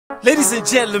Ladies and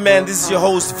gentlemen, this is your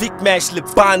host Vic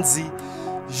Sbanzy.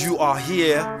 You are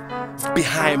here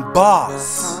behind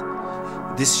bars.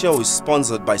 This show is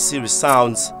sponsored by Serious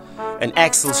Sounds and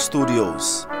Axel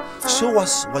Studios. Show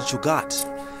us what you got,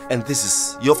 and this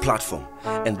is your platform,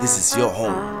 and this is your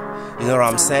home. You know what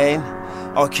I'm saying?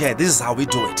 Okay, this is how we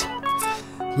do it.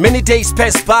 Many days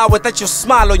pass by without your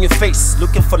smile on your face,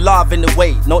 looking for love in the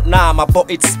way. Not now, my boy,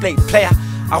 it's play player.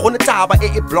 I wanna taba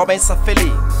blob and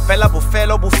safeli. Fella bo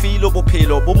felo bo filo bo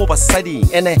pelo bo mo basadi.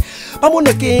 Ene ba mo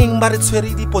nokeng ba re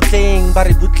tshwere di potleng ba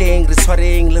re butleng re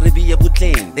tshwareng le re bia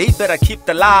butleng. They better keep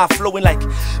the life flowing like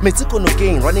metsiko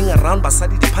nokeng, running around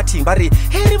basadi di partying ba re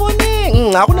hey re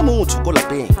boneng a gona motho go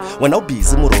lapeng. When I'm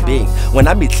busy mo robeng, when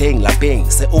I'm metleng lapeng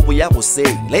se o bo ya go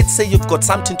seng. Let's say you've got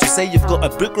something to say, you've got a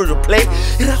big role to play.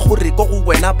 Ira gore go go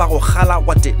wena ba go gala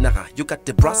wa naga. You got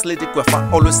the bracelet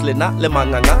kwefa always lena le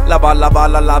manganga la ba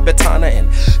la betana.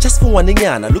 And just for one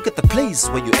nyana, look at the place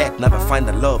where you at. Never find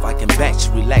the love I can batch.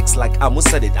 Relax like I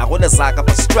almost said it. I wanna zag up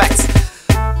a strats.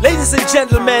 Ladies and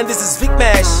gentlemen, this is Vic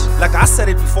Mash. Like I said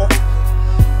it before,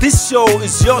 this show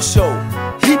is your show.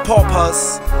 Hip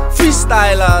hoppers,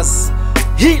 freestylers,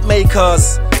 heat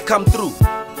makers, come through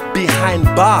behind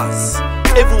bars.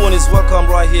 Everyone is welcome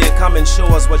right here. Come and show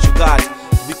us what you got.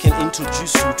 We can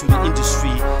introduce you to the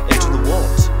industry and to the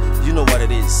world. You know what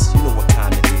it is. You know what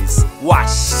time it is.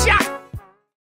 Washa!